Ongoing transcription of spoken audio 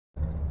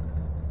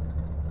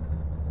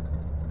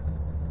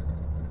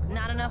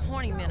Not enough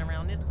horny men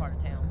around this part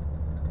of town.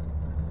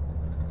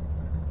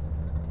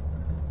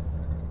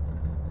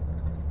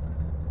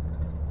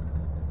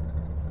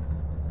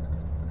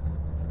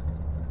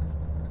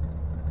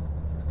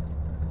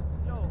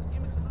 Yo,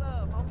 give me some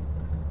love, homie.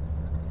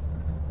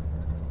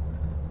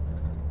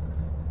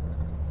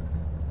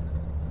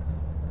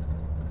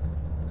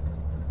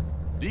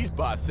 These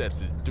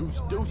biceps is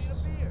deuces.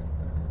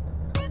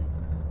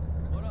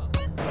 What up?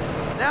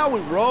 Now we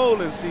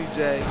rolling,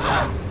 CJ.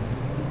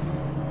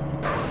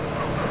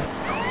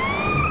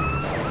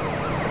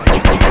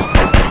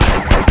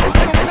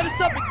 Cut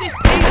us up at this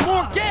speed,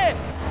 more gas!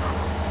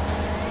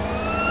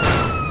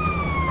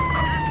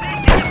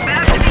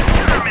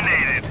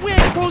 We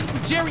ain't closing for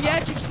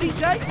geriatrics,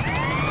 CJ.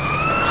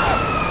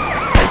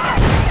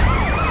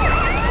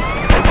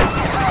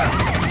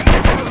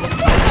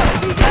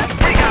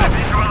 We got a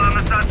visual on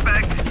the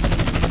suspect.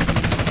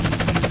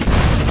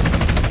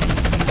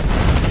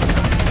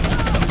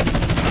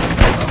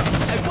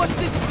 Hey, what's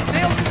this?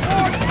 Sales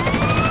report?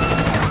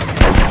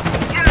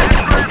 You just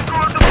trying to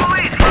escort the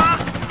police, huh?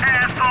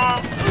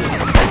 Asshole.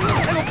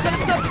 They gonna cut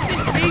us up at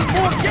this speed,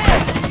 more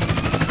gas!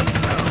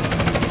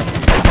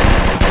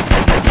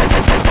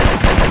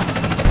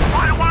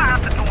 Why do I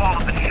have to do all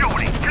of the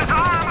shooting? Because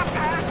I'm a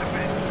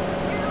pacifist.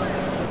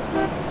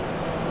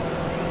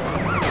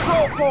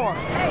 Roll car.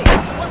 Hey,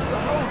 what's the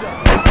holdup?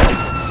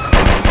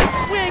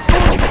 We ain't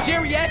going for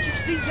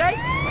geriatrics, CJ.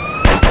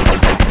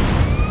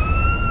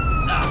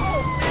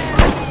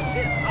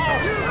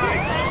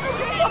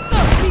 What's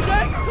up, CJ?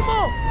 Come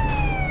on.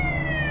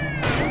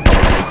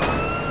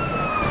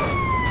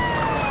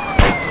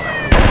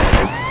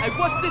 Hey,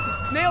 what's this? A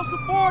snail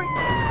safari?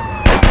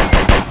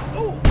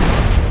 Ooh.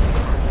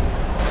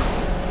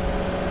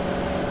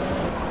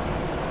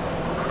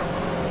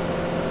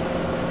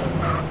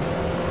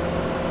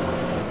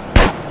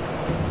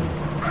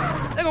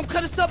 They gonna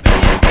cut us up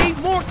and need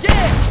more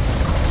gas.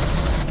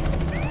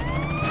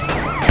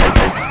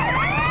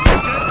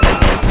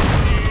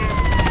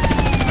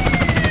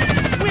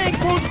 We ain't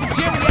closing for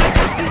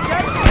geriatrics, CJ.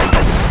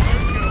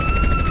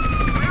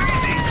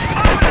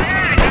 Over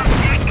there,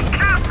 you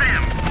cap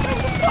him.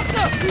 What's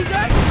up, CJ?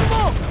 Come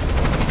on.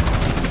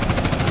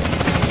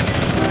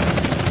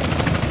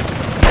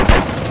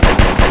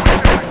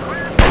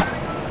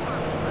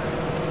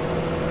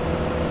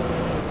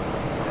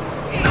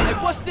 Hey,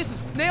 what's this? A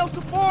snail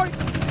safari?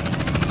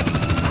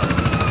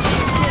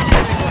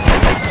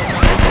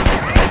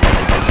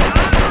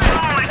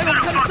 They gonna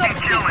cut us up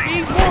at this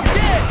speed, more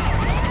gas.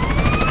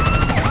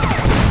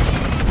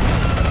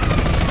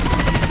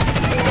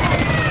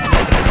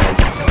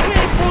 We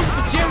ain't closing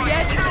for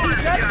geriatrics,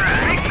 CJ.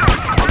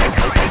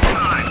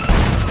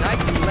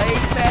 Nice and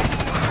laid back.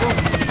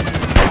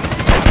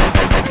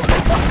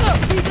 What's up,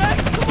 CJ?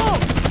 Come on.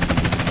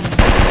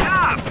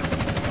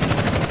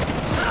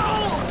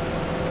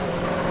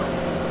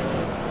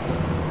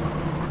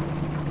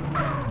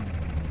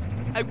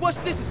 Hey, what's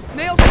this? A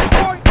snail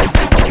safari?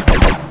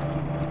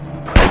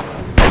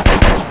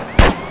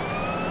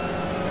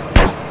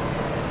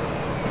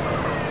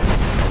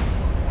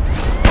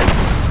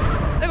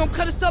 They gonna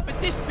cut us up at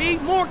this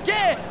speed, more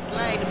gas.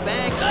 Slide the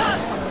bag.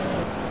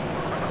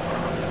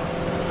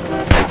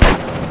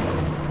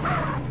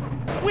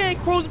 We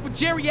ain't cruising for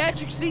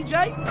geriatrics, CJ.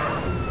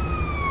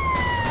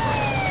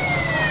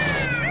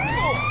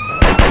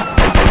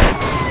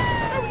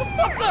 Hurry the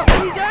fuck up,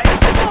 CJ.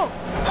 Come on.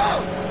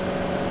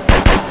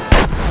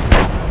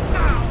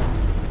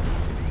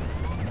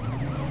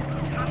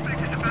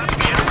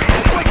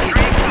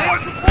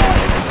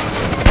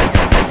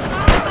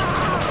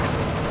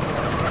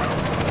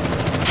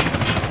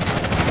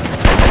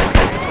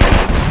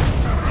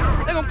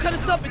 They gonna cut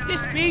us up at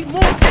this speed,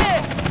 more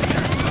gas.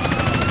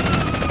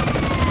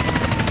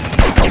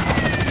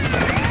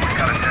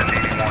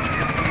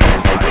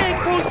 We ain't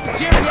cruising for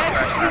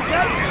geriatrics, CJ.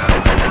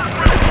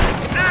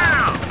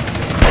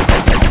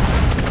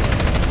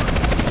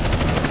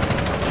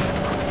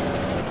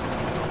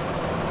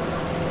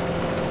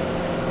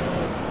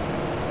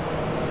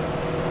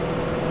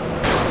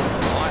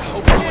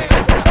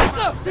 What's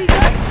up, CJ?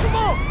 Come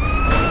on.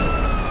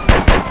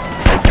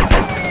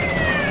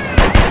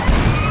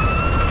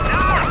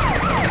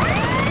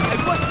 Hey,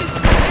 what's this?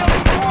 Snail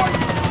safari?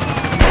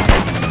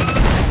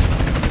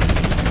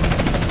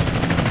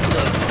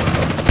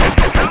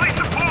 Kelly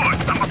support.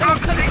 I'm They about gonna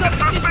to cut take us up the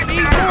at this suspect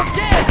speed, down. more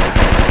gas.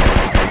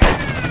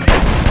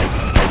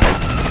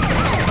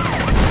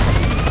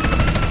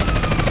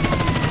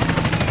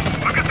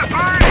 Look at the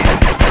party.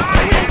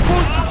 We ain't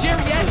cruising for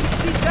geriatrics,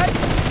 CJ.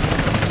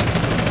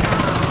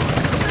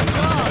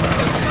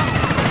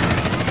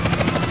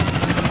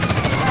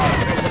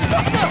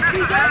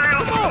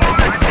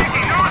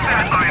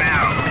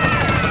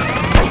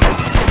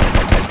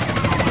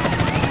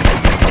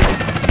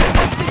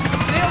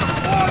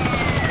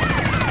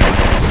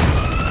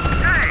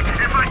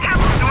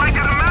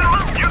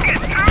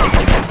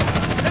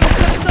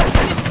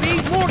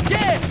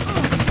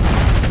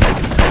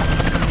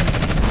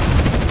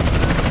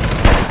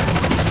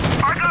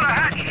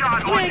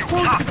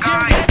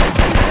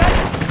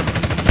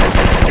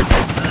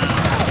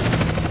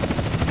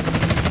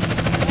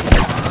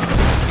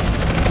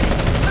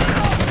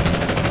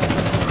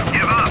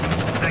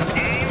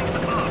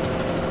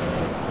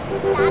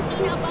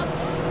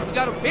 We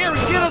got a barrier.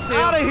 Get us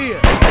out of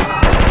here!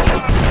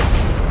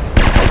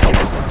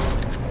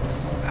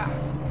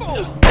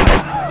 Boy,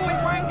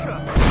 wanker!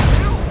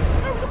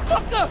 Hurry the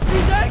fuck up,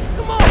 DJ!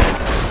 Come on!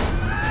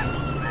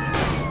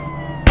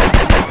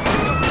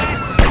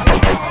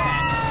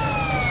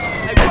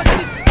 Hey, what's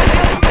this?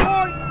 Sales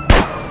report?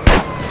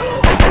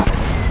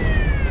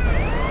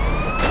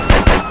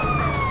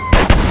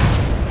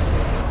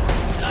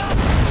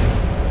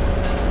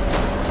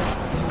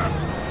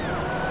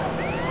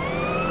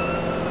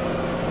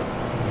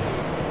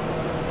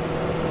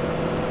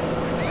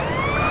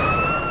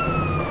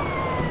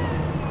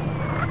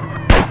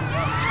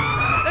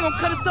 They gonna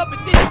cut us up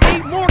at this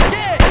speed, more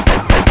gas!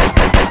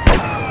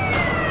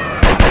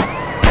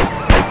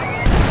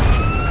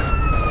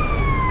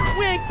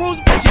 We ain't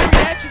cruising for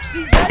geriatric,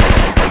 CJ.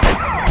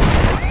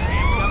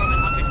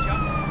 Government hunted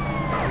Chuck.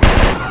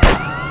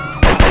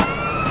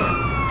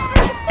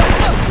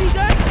 Fuck up, CJ.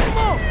 Come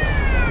on.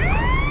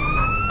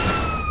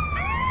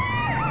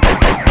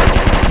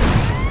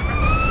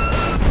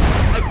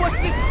 Hey, what's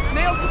this? A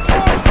snail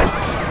support?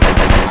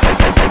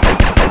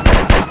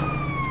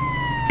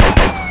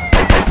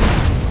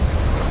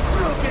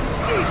 Look at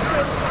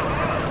Jesus.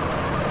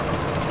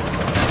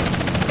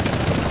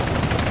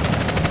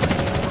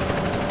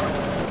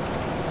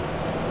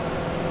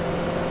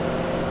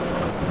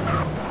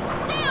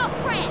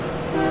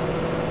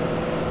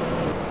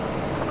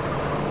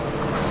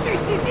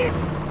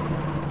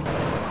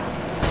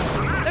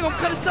 They gonna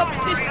cut us up at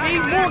this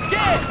speed, more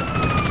gas!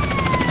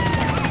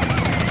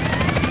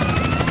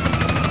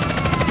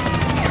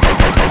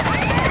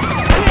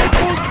 We ain't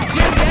cruising for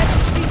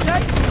geriatric, CJ.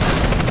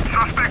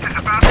 Suspect is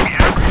about to be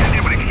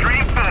apprehended with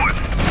extreme force.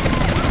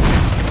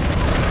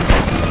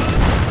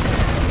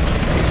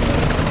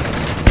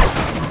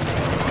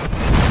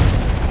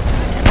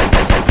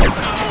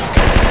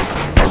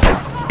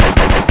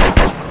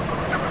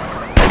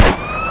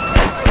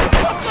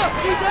 Fuck up,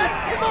 CJ!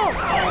 Come on!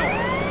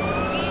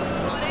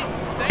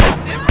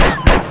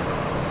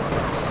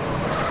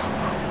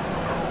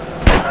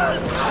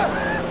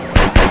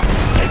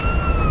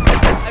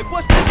 Hey,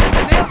 what's this?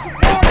 Snail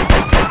support?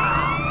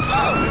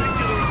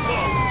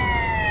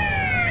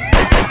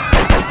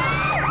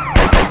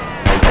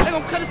 They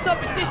gonna cut us up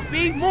at this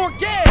speed, more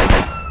gas!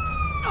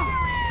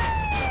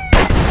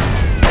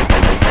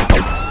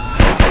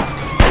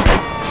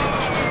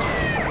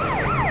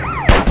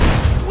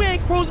 We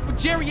ain't cruising for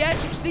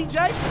geriatric,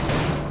 CJ.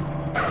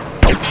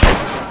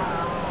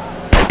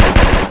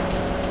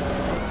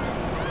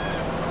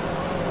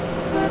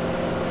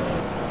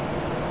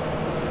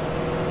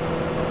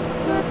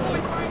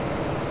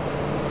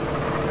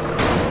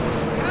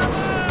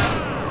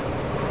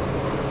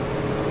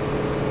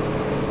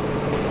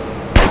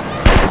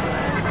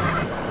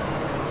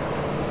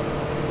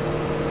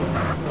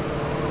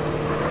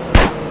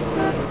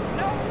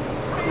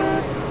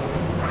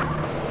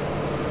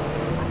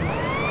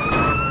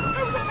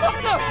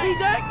 Fuck up,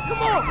 CJ.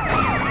 Come on.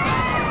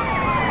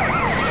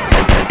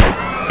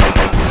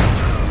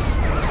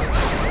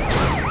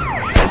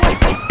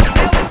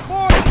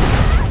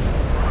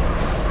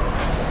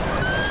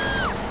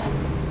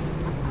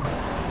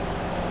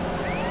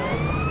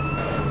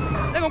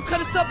 They gonna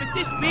cut us up at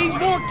this speed,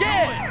 more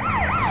gas!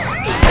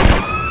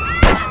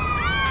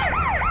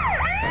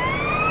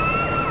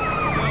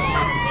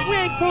 We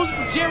ain't cruising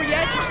for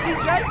geriatric,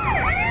 CJ.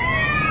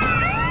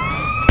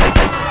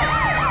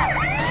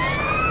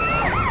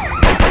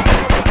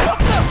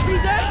 Fuck up,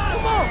 CJ.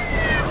 Come on.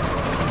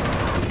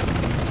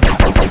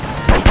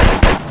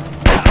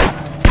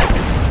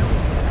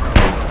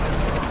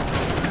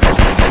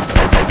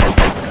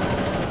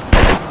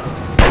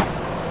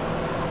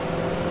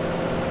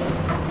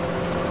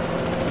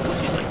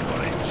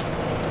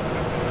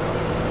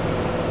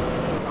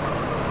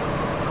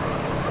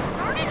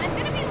 Darn it, I'm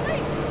gonna be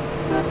late.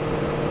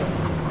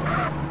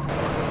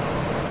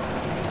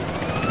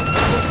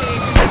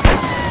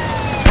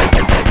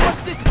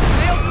 What's this?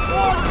 Nail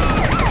support?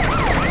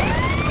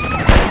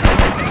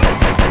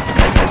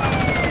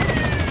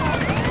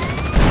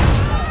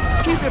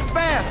 Keep it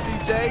fast,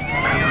 CJ.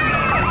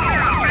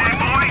 Bad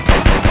boy!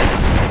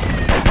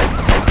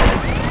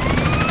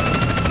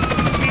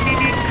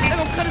 They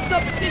gonna cut us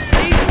up at this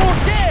speed, more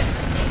gas!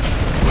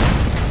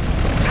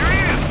 There he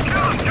is!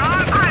 Kill him,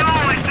 John! I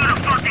always do the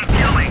fucking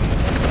killing!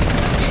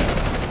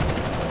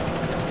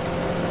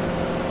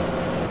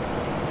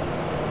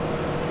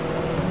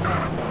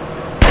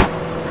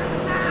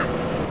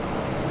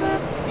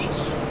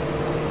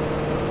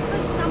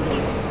 Like somebody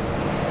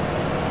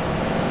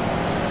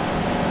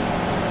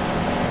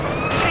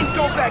Can't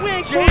go back We to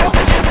ain't jail. cruising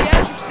for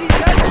geriatric,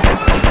 CJ.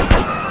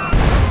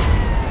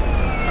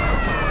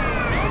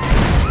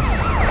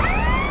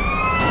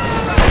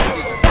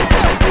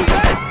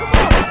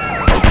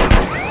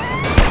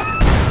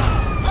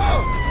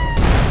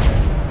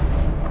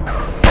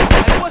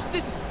 Hey, what's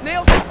this? A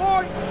snail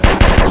support?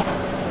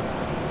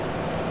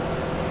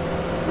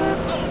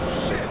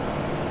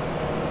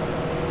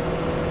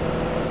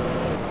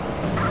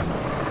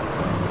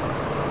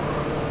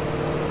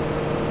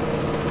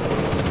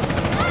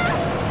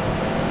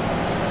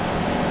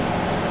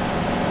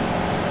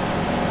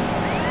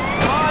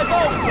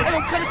 They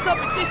gonna cut us up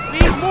at this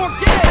speed, more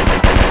gas!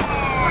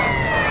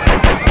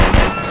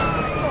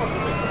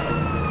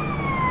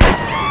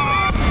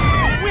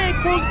 We ain't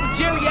cruising for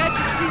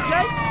geriatrics, CJ.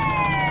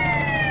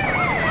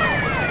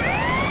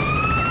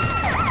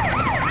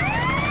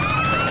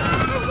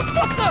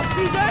 Fuck up,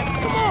 CJ,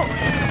 come on!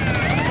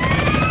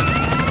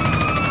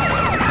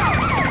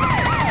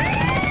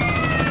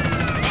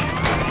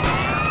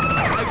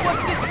 Hey, what's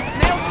this?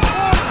 Nail to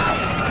wall?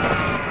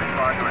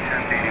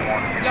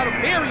 You got a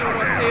berry on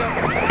one tail.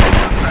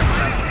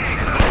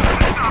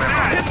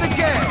 Hit the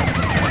gas.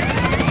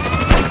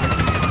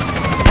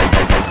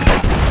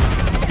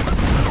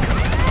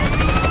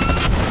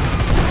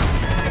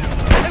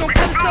 They gonna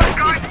cut us up at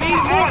this speed,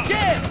 more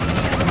gas!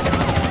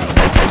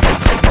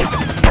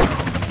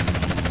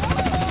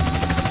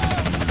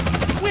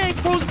 We ain't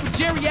cruising for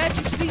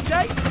geriatrics, CJ.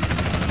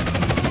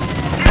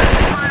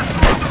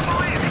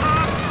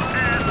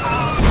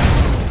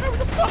 Hurry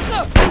the fuck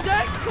up, CJ!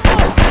 Come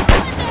on!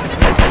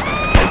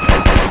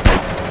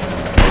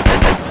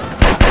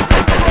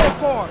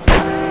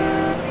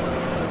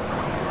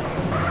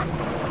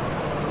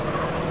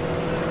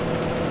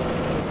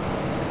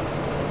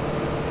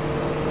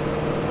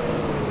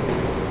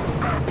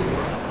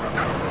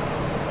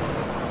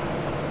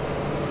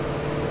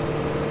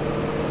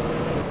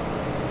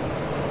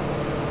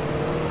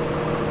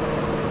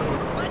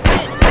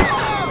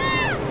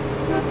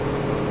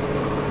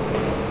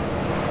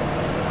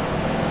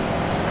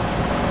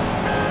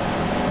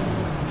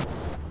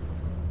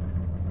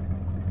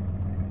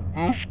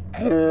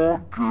 Roll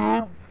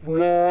car.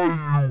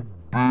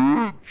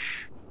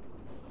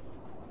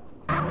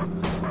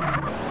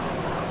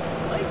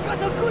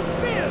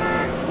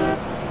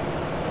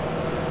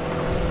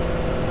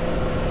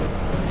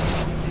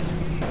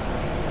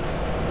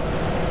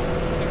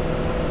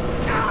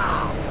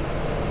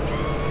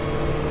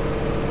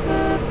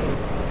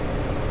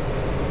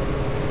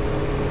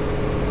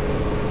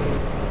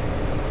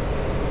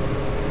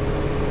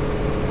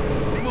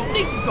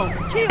 Lisa's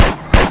gonna kill him!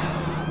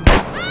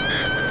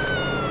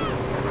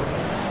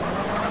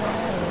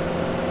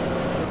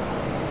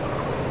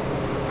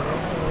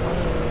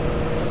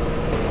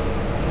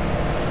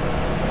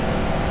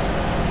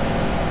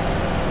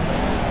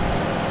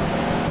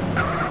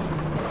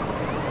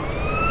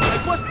 Hey,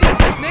 what's this?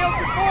 Nailed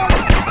the board?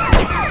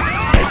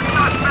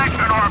 Suspects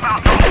are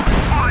about to open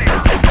fire.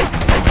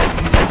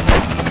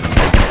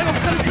 They gonna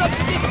cut us up at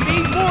this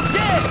speed, more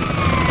gas!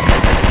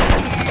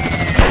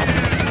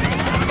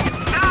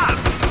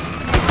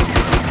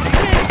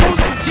 We ain't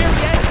cruising for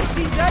geriatrics,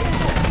 CJ.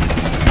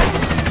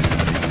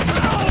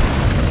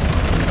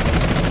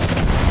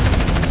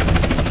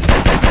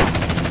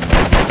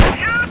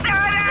 You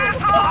dead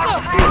asshole! Fuck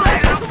up, CJ!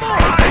 Come on!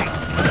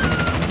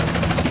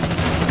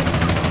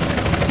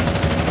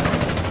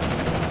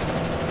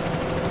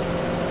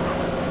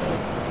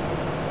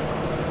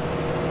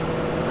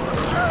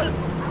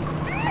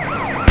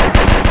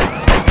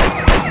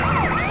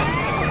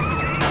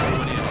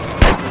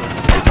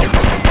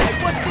 Hey,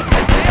 what's this?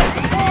 Nailed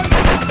the board?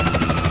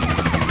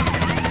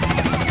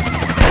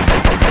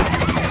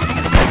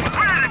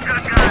 We're the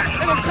good guys.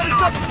 They gonna cut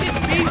us up at this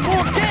speed,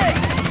 more gas!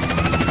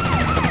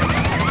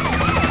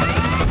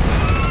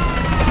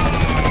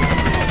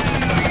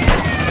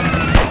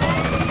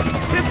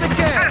 Hit the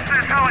gas. This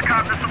is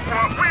helicopter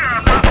support. We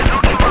are about to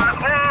neutralize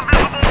all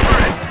visible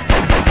threats.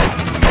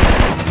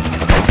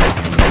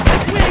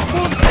 We ain't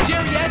cruising for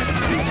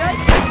geriatrics, CJ.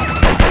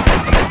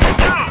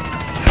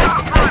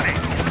 Stop running.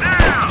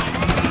 Now.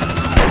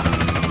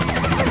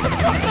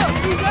 Fuck up,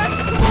 CJ.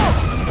 Come on.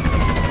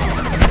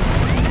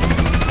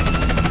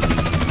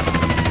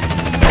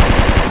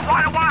 Why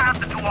do I have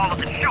to do all of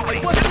the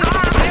shooting? What's this? I'm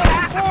a Nailed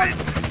the pacifist.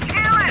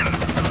 Kill him.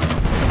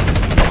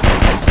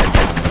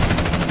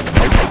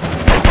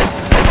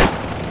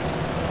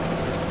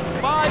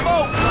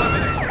 5-0.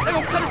 They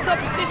gonna cut us up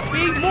at this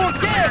speed, more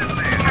gas.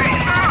 Hey,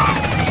 stop.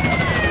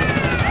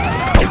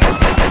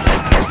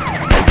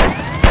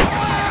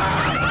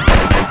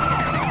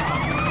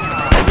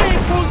 We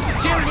ain't cruising for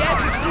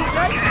geriatrics, CJ.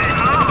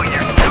 Oh,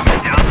 you're so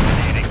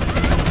dominating.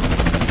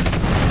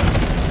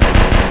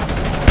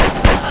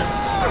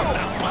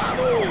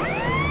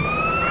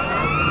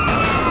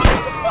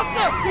 Fuck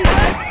up, CJ.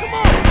 Come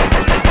on.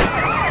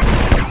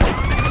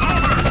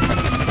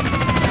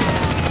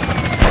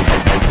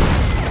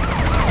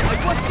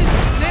 Like, what's this?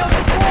 Nailed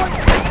the board?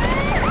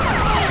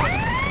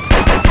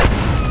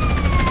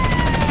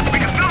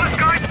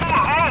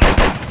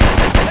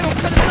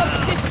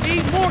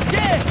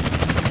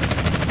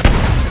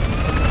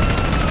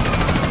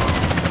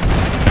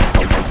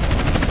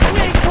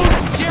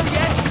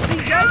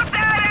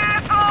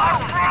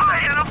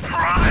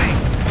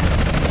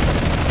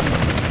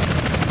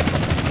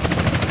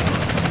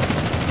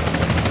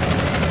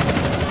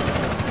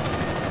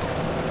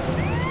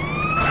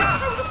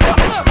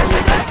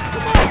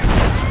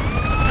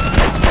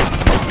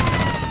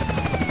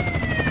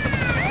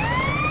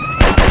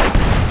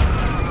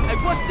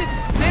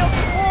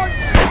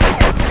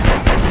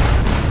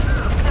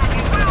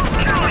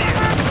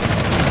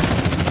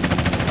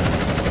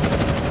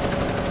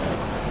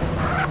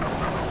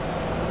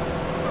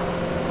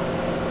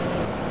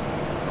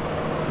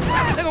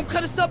 They're gonna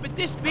cut us up at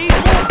this speed.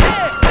 More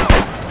dead.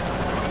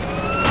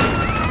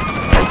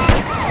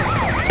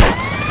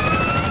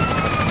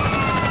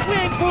 We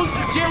ain't cruising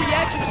to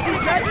geriatric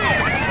CJ.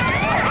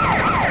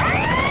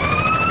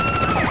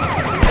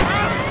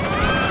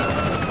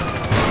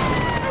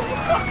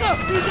 Fuck up,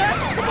 CJ.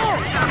 Come on.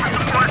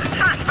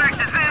 Suspect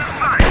is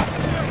inside.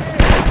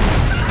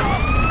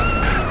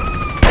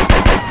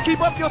 Keep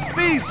up your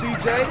speed,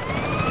 CJ.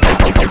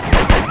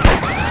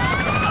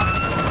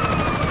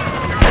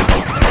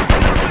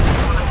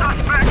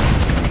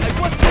 Hey,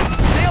 what's this?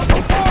 Nailed the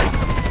board?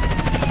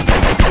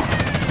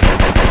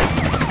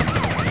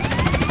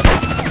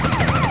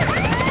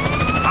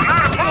 I'm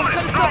out of They're gonna bullets.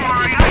 cut us Don't up at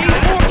worry. this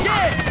speed. More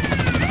dead.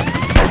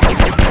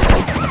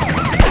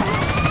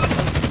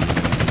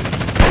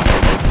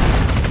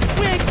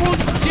 We ain't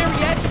cruising to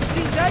geriatric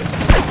CJ.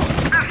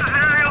 This is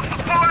aerial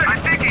support. I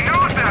think he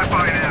knows that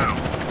by now.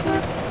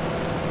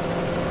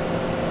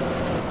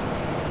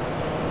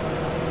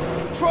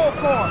 Patrol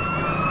car.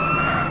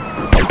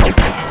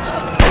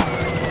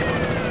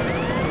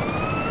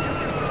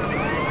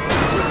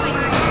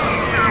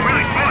 You're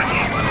really much.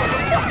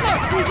 Fuck up,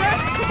 CJ.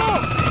 Come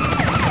on.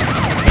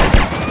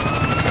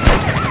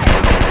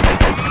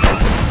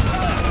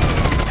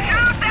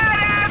 Shoot that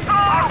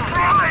asshole! I'm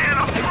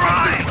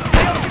trying.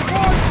 Nailed the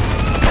board.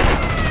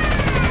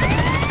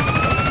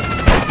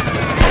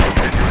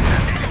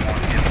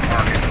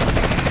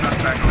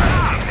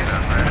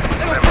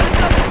 They're gonna cut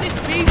us up at this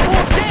speed.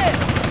 More dead.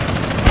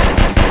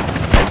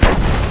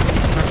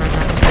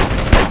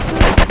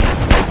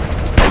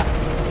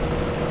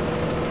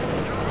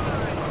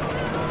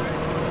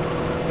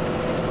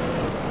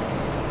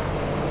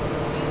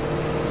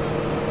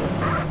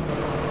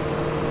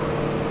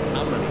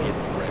 I'm gonna get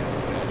the rest.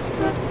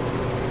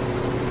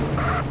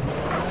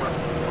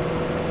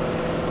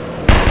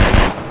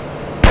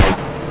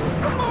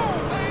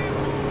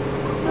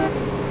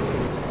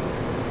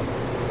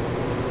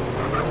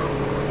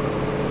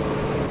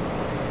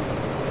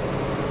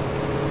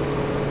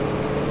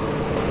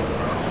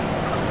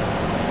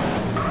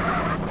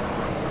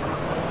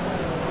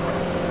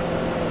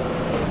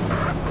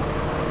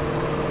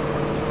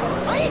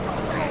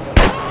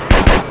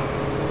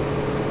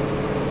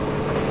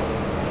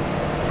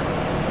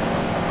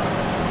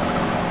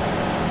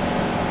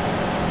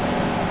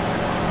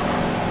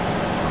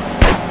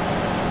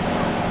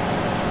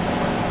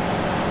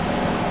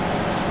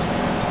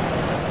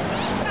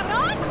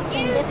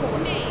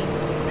 Excuse me.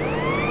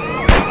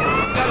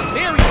 You got a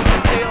very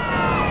good tail.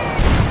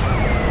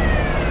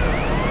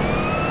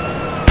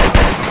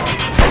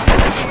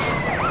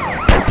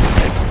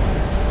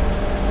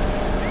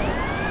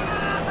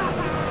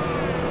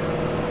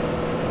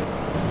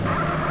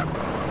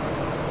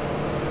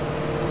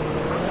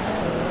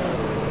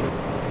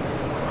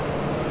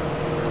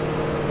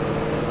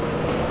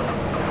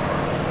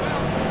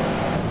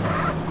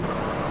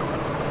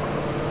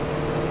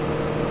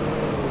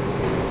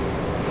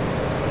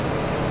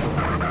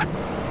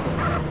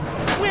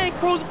 We ain't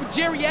cruising for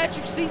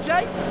geriatric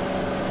CJ.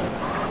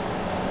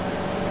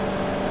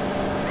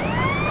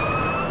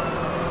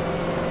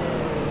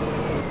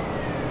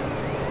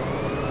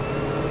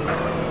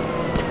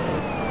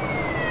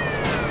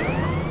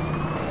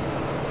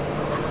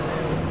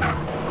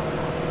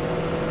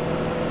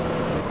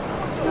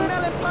 What's your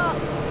melon pop?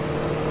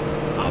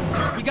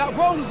 We got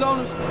rollers on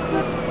us.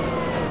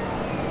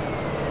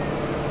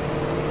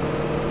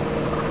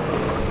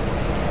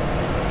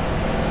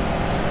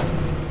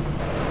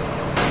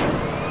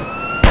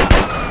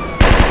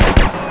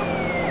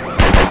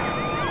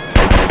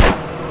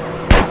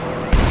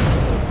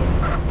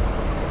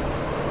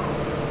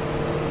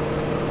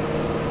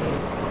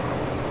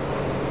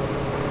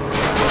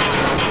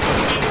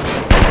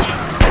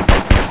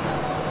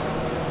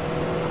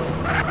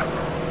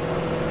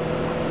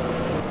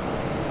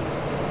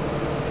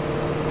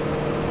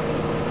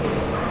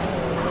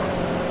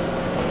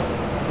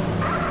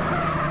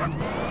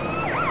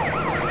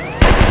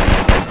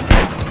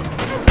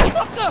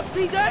 Fuck up,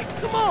 CJ.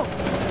 Come on.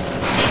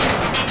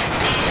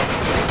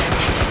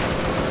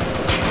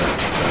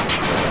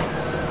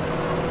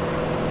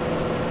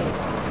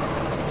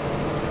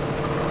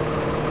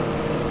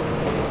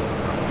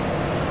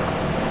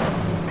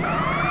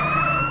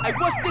 Hey,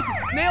 what's this? A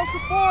snail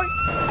safari?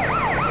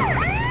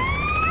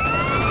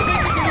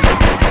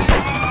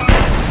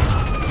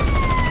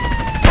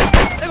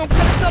 They're gonna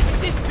cut us up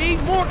at this speed.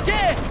 More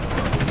gas.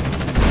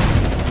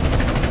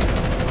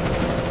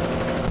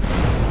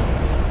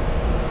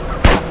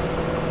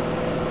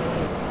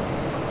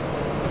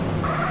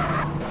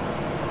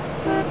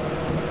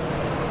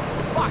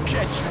 Fuck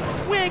it.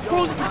 We ain't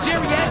cruising for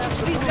geriatric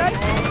CJ.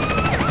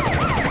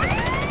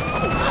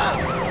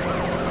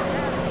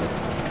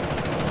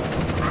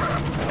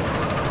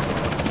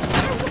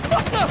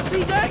 Fuck up,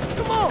 CJ.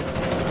 Come on.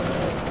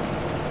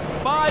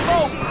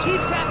 5-0.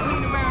 Keeps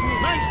happening around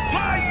here. Nice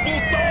drive,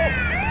 puto!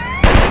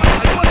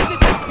 Hey, what's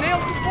this? A snail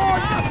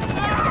safari?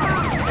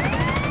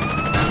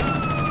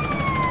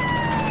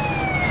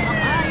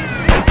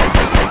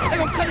 They're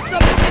gonna cut us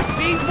up at this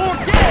speed. More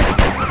gas.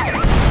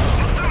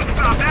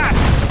 Stop that!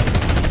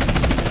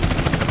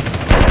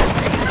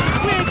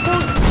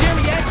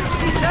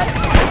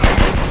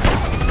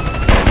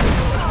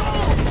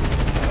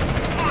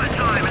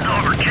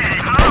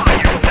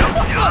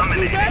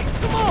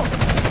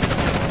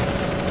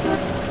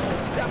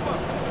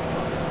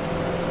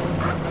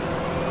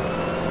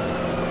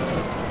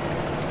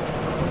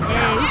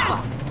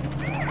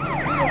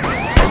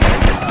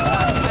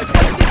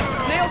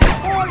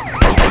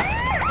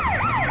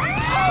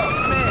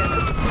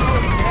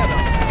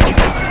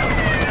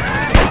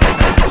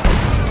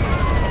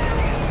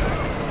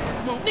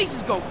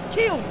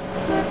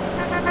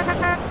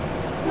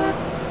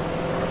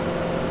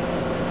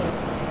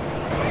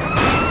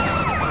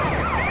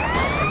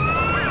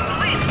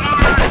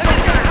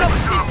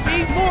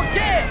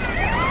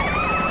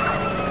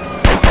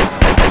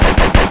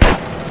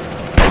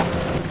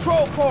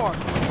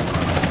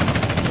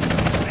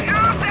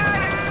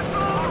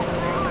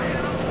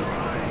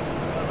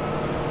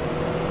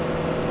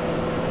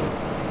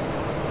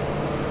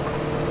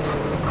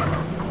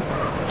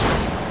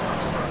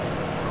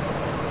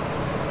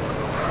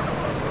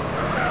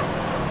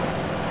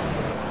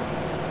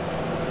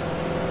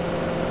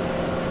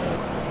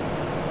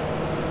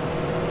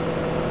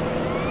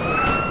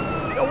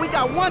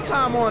 got one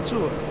time on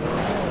to us.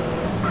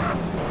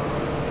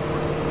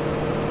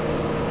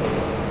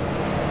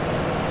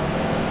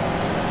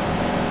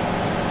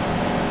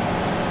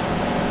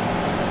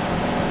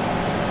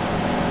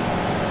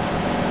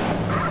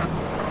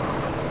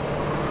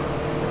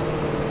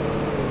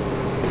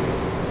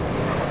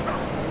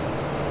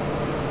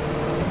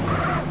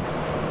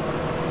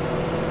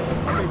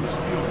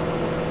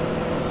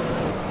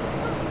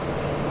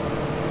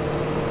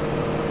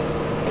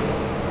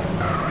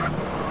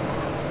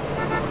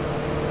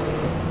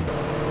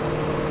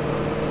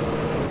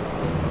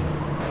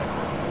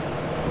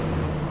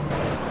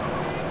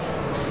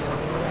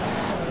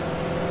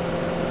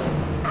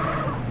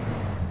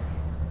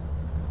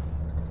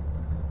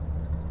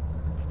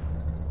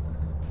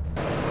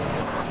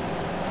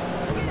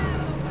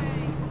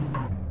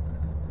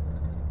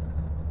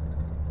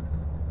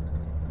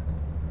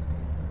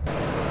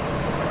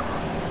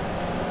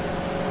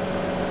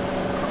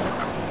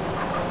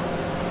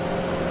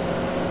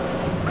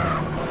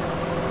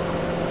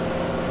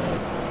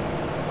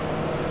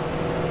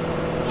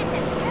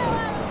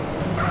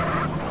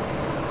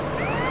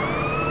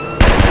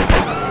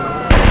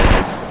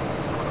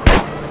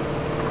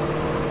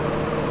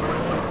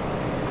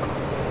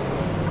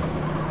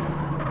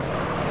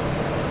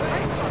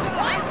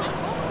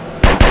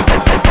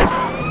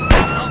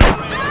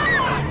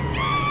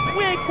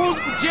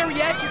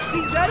 Geriatric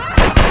CJ?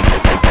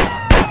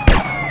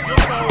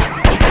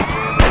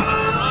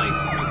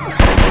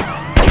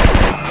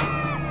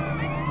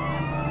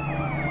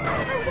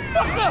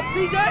 What's up,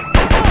 CJ?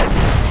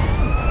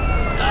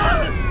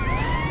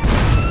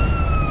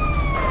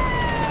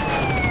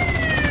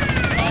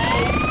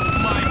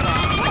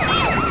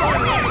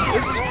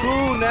 This is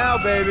cool now,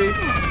 baby.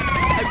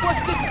 Hey, what's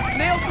this?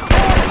 Nails the car?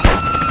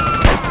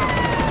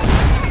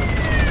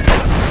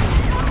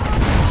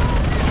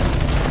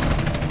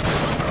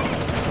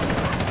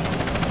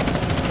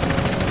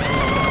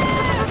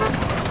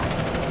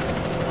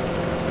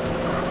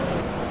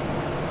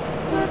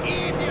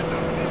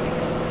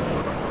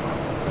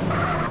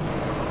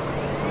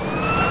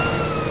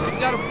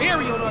 Got a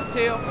berry on our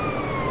tail.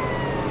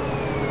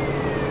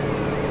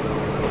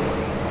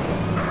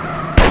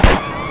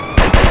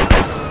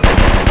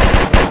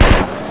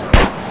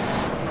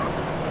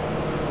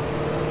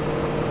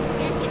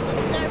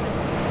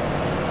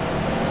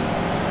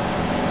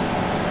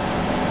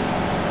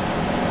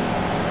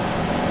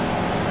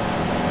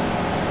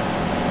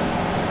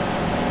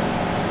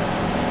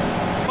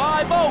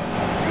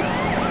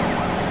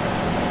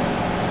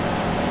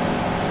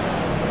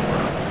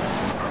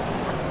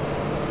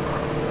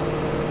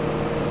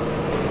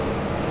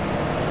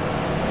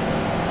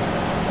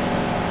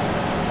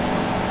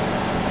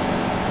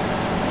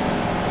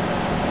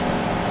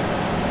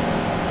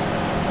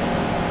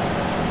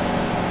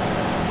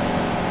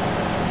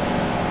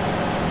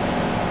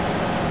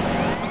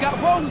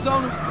 Rollers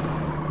on us.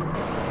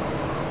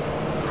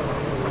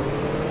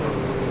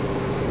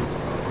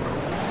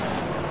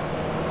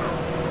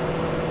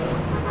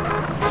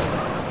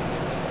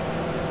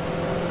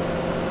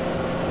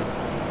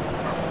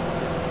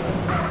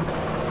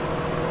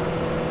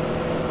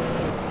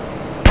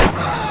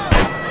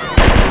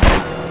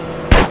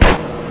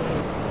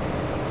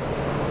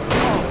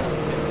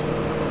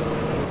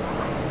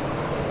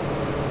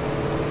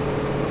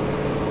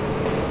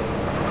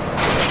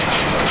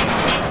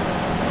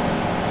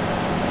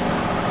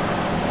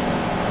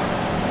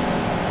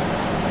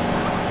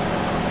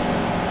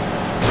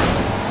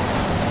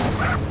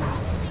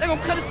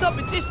 Cut us up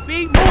at this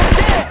speed, more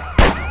gas!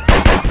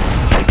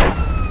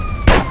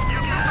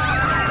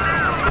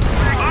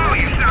 Oh,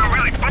 you sound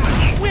really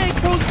bullish. We ain't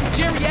cruising for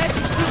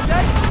geriatric CJ.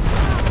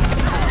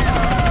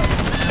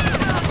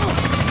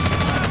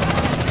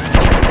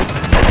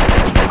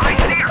 I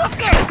see her. What's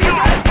up, CJ?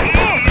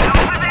 He's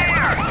over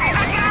there. He's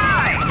a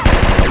guy.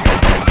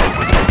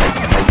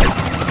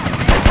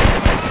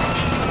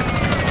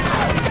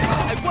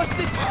 Hey, what's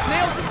this?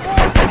 Nails the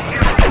car?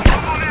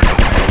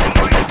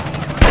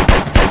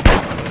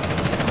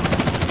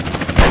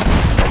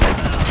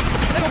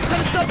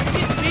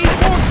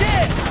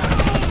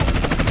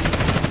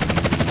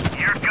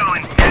 You're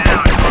going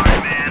down,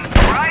 Hardman,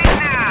 right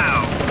now!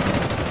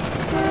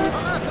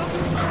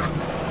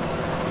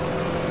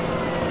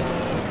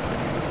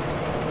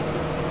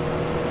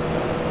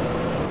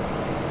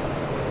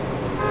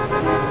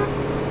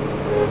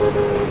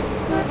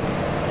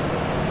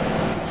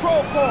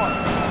 Patrol car!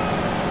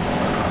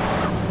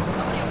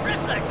 Somebody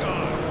arrest that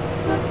car!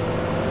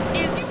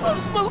 Izzy, slow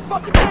this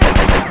motherfucker down!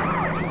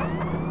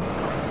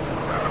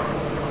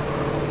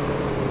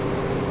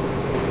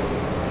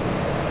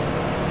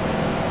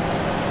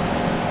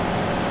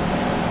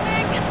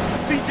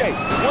 CJ,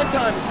 one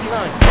time is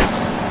behind you.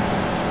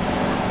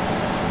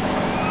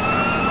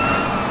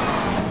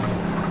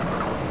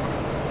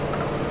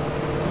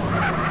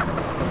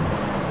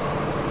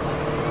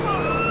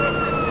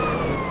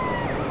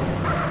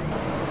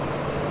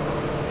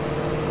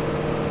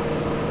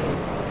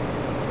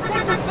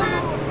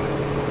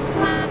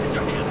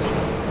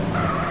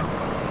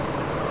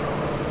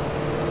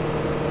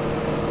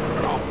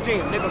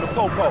 Jim, nigga, the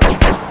popo.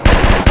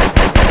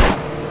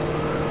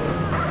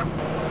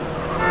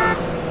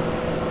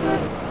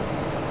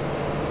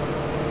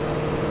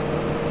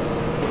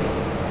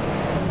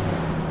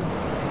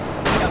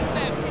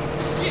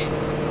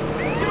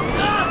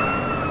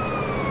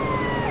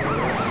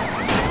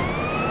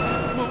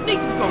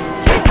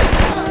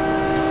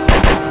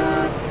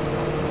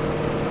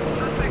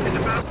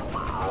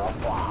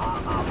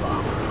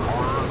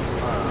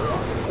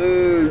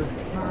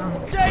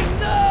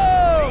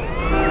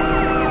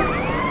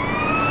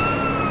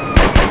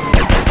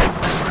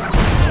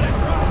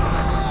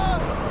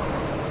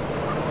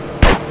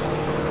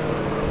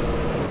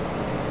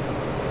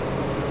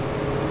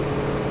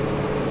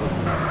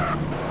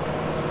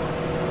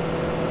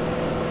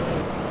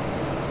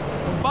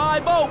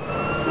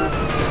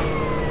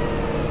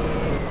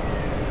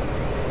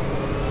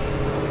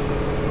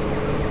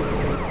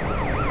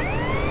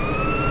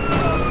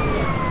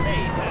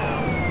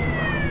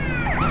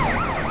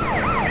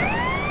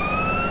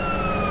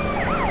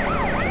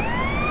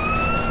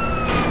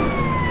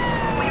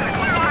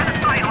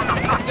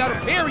 Got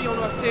a berry on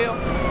our tail.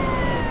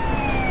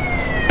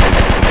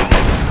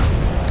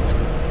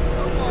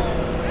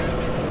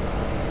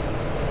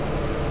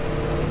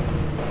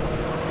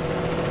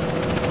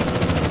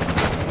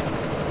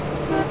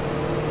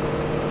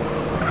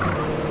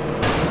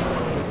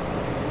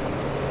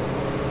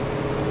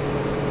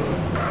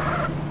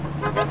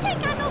 Bitch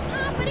ain't got no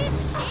time for this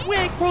shit. We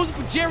ain't cruising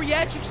for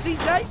geriatrics,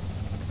 CJ.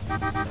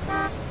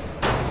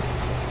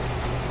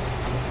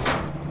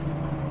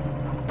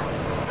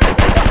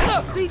 What's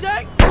up,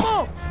 CJ? Come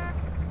on.